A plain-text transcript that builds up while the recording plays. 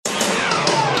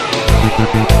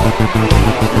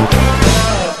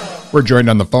We're joined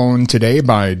on the phone today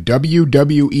by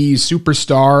WWE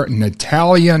superstar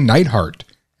Natalya Neidhart,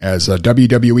 as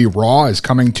WWE Raw is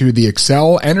coming to the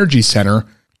Xcel Energy Center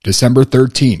December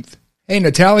 13th. Hey,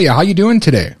 Natalya, how you doing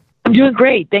today? I'm doing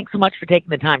great. Thanks so much for taking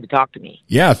the time to talk to me.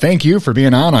 Yeah, thank you for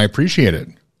being on. I appreciate it.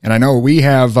 And I know we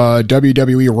have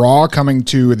WWE Raw coming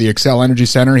to the Xcel Energy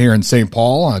Center here in St.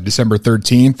 Paul, December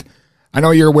 13th. I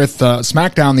know you're with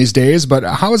SmackDown these days, but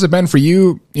how has it been for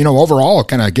you, overall,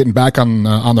 kind of getting back on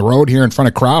the road here in front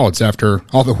of crowds after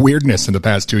all the weirdness in the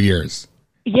past 2 years?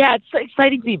 Yeah, it's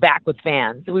exciting to be back with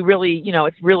fans. We really,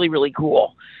 it's really, really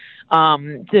cool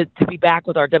to be back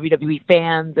with our WWE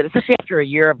fans, and especially after a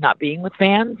year of not being with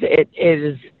fans. It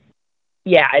is,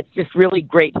 it's just really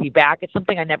great to be back. It's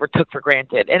something I never took for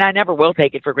granted, and I never will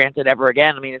take it for granted ever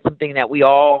again. I mean, it's something that we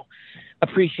all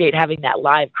appreciate, having that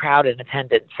live crowd in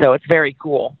attendance. So it's very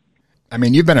cool. I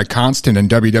mean, you've been a constant in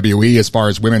WWE as far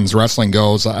as women's wrestling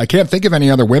goes. I can't think of any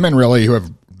other women really who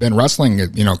have been wrestling,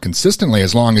 consistently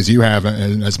as long as you have,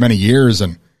 as many years.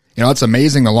 And, it's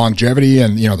amazing, the longevity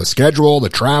and, the schedule, the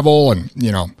travel, and,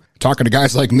 talking to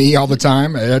guys like me all the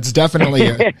time. It's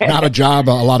definitely not a job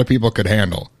a lot of people could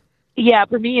handle. Yeah,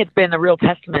 for me, it's been a real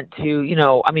testament to,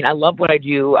 I love what I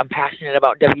do. I'm passionate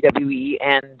about WWE,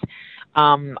 and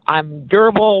I'm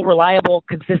durable, reliable,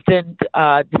 consistent,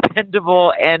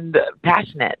 dependable, and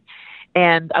passionate.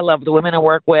 And I love the women I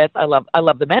work with. I love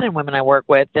the men and women I work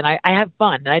with, and I have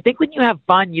fun. And I think when you have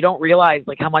fun, you don't realize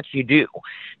how much you do,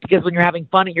 because when you're having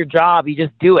fun at your job, you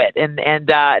just do it, and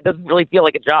it doesn't really feel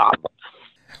like a job.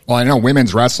 Well, I know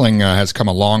women's wrestling has come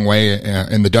a long way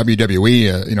in the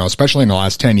WWE, especially in the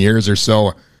last 10 years or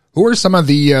so. Who are some of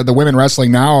the women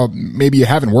wrestling now maybe you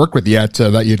haven't worked with yet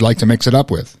that you'd like to mix it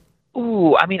up with?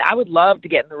 Ooh, I would love to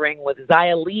get in the ring with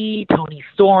Xia Li, Toni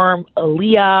Storm,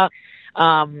 Aaliyah.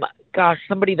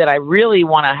 Somebody that I really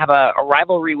want to have a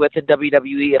rivalry with in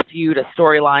WWE, a feud, a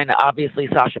storyline. Obviously,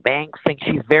 Sasha Banks. I think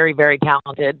she's very, very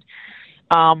talented.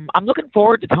 I'm looking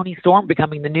forward to Toni Storm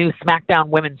becoming the new SmackDown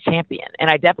Women's Champion, and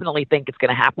I definitely think it's going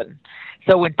to happen.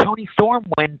 So when Toni Storm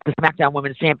wins the SmackDown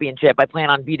Women's Championship, I plan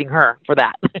on beating her for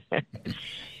that.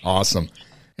 Awesome.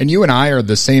 And you and I are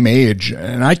the same age,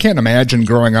 and I can't imagine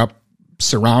growing up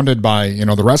surrounded by,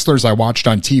 the wrestlers I watched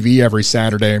on TV every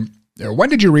Saturday. When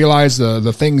did you realize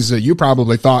the things that you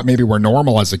probably thought maybe were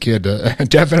normal as a kid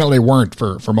definitely weren't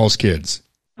for most kids?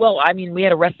 Well, we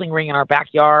had a wrestling ring in our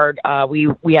backyard.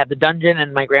 We had the dungeon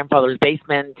in my grandfather's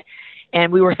basement,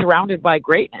 and we were surrounded by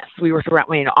greatness. We were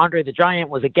surrounded. Andre the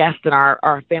Giant was a guest in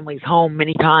our family's home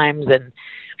many times, and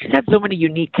we just had so many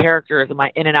unique characters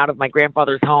in and out of my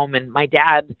grandfather's home. And my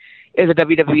dad is a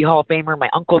WWE Hall of Famer. My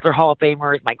uncles are Hall of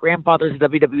Famers. My grandfather's a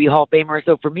WWE Hall of Famer.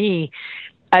 So for me,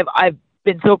 I've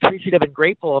been so appreciative and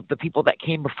grateful of the people that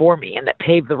came before me and that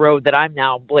paved the road that I'm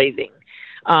now blazing.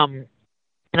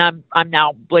 And I'm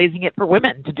now blazing it for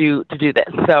women to do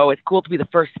this. So it's cool to be the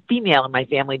first female in my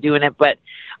family doing it, but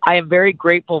I am very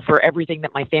grateful for everything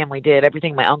that my family did,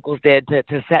 everything my uncles did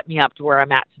to set me up to where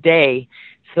I'm at today,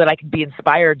 so that I can be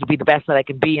inspired to be the best that I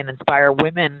can be and inspire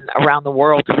women around the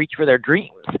world to reach for their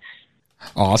dreams.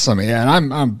 Awesome. Yeah.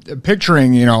 And I'm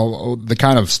picturing, the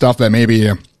kind of stuff that maybe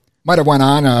might have went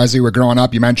on as you were growing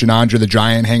up. You mentioned Andre the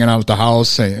Giant hanging out at the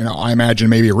house. I imagine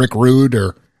maybe Rick Rude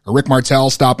or Rick Martel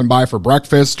stopping by for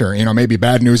breakfast, or, maybe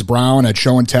Bad News Brown at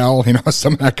Show and Tell,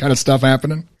 some of that kind of stuff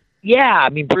happening. Yeah.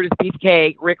 Brutus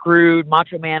Beefcake, Rick Rude,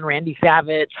 Macho Man, Randy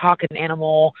Savage, Hawk and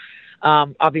Animal.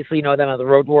 Obviously, them are the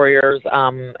Road Warriors.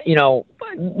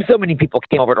 So many people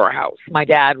came over to our house. My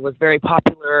dad was very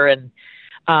popular, and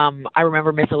I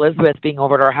remember Miss Elizabeth being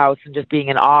over at our house and just being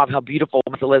in awe of how beautiful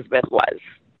Miss Elizabeth was.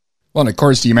 Well, and of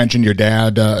course, you mentioned your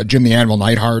dad, Jim the Animal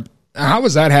Neidhart. How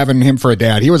was that, having him for a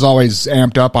dad? He was always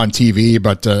amped up on TV,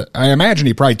 but I imagine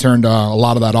he probably turned a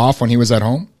lot of that off when he was at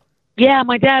home. Yeah,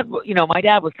 my dad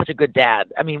was such a good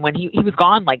dad. When he was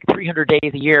gone 300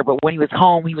 days a year, but when he was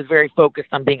home, he was very focused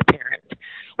on being a parent,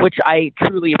 which I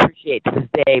truly appreciate to this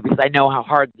day, because I know how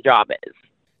hard the job is.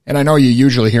 And I know you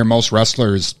usually hear most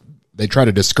wrestlers, they try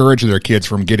to discourage their kids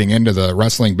from getting into the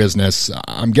wrestling business.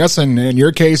 I'm guessing in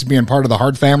your case, being part of the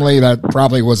Hart family, that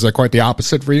probably was quite the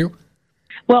opposite for you.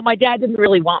 Well, my dad didn't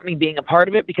really want me being a part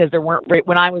of it, because there weren't,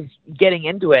 when I was getting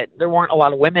into it, there weren't a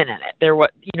lot of women in it.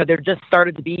 There just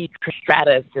started to be Trish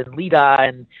Stratus and Lita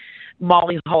and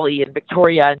Molly Holly and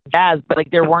Victoria and Jazz, but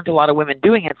there weren't a lot of women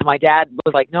doing it. So my dad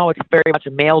was like, no, it's very much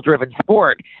a male-driven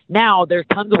sport. Now there's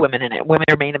tons of women in it. Women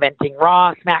are main eventing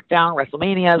Raw, SmackDown,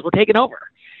 WrestleManias. We're taking over.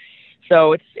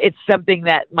 So it's something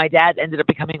that my dad ended up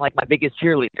becoming my biggest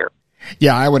cheerleader.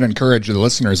 Yeah, I would encourage the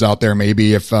listeners out there,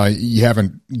 maybe if you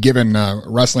haven't given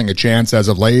wrestling a chance as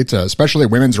of late, especially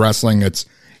women's wrestling, it's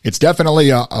definitely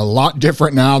a lot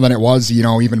different now than it was,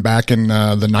 even back in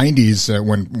the 90s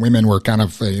when women were kind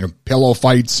of, pillow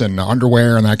fights and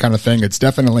underwear and that kind of thing. It's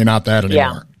definitely not that anymore.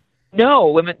 Yeah.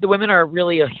 No, the women are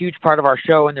really a huge part of our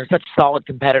show, and they're such solid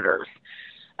competitors.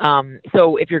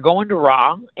 So if you're going to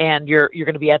Raw and you're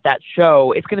going to be at that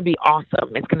show, it's going to be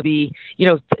awesome. It's going to be,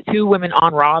 two women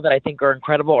on Raw that I think are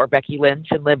incredible are Becky Lynch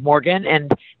and Liv Morgan.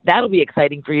 And that'll be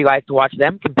exciting for you guys to watch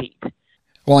them compete.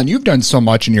 Well, and you've done so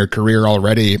much in your career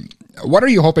already. What are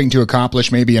you hoping to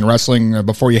accomplish maybe in wrestling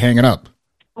before you hang it up?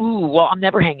 Ooh, well, I'm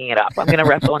never hanging it up. I'm going to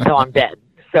wrestle until I'm dead.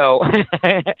 So,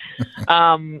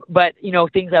 but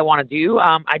things I want to do,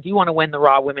 I do want to win the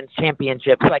Raw Women's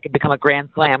Championship so I can become a Grand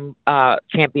Slam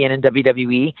champion in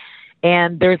WWE.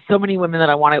 And there's so many women that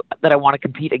I want to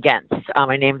compete against.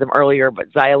 I named them earlier, but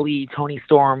Xia Li, Toni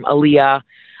Storm, Aaliyah,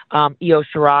 Io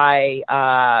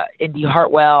Shirai, Indy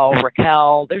Hartwell,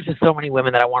 Raquel. There's just so many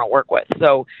women that I want to work with.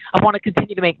 So I want to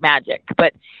continue to make magic.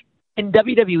 But in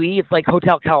WWE, it's like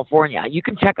Hotel California. You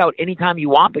can check out anytime you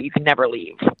want, but you can never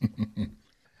leave.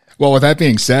 Well, with that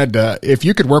being said, if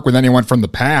you could work with anyone from the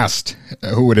past,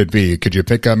 who would it be? Could you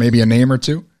pick maybe a name or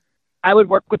two? I would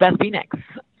work with Beth Phoenix.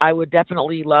 I would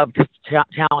definitely love to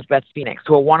challenge Beth Phoenix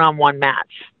to a one-on-one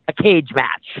match, a cage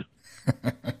match.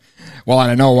 Well, and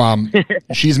I know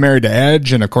she's married to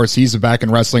Edge, and of course he's back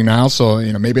in wrestling now, so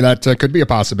maybe that could be a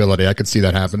possibility. I could see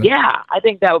that happening. Yeah, I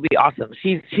think that would be awesome.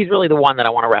 She's really the one that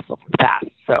I want to wrestle from the past.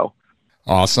 So.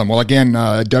 Awesome. Well, again,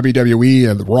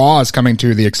 WWE Raw is coming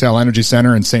to the Xcel Energy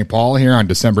Center in St. Paul here on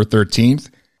December 13th.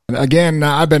 Again,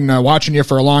 I've been watching you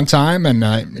for a long time, and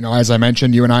as I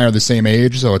mentioned, you and I are the same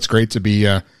age, so it's great to be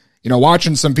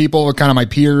watching some people, kind of my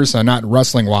peers, not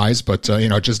wrestling wise, but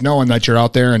just knowing that you're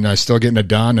out there and still getting it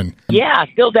done. And yeah,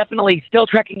 still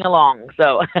trekking along.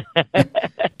 So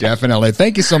definitely,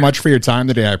 thank you so much for your time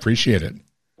today. I appreciate it.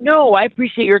 No, I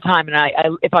appreciate your time, and I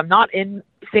if I'm not in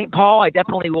St. Paul, I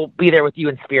definitely will be there with you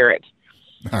in spirit.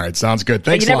 All right, sounds good.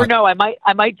 Thanks. You never know. I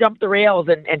might jump the rails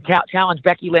and challenge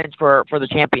Becky Lynch for the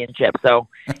championship. So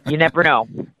you never know.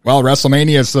 Well,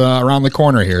 WrestleMania is around the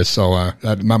corner here, so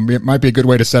that might be a good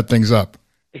way to set things up.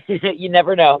 You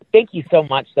never know. Thank you so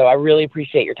much, though. I really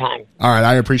appreciate your time. All right,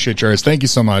 I appreciate yours. Thank you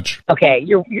so much. Okay,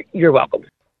 you're welcome.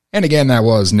 And again, that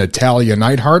was Natalya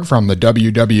Neidhart from the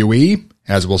WWE,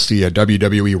 as we'll see a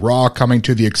WWE Raw coming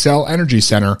to the Xcel Energy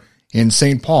Center in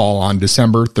St. Paul on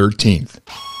December 13th.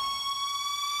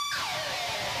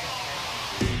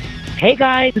 Hey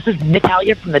guys, this is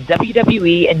Natalya from the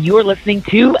WWE, and you are listening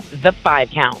to The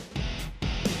 5 Count.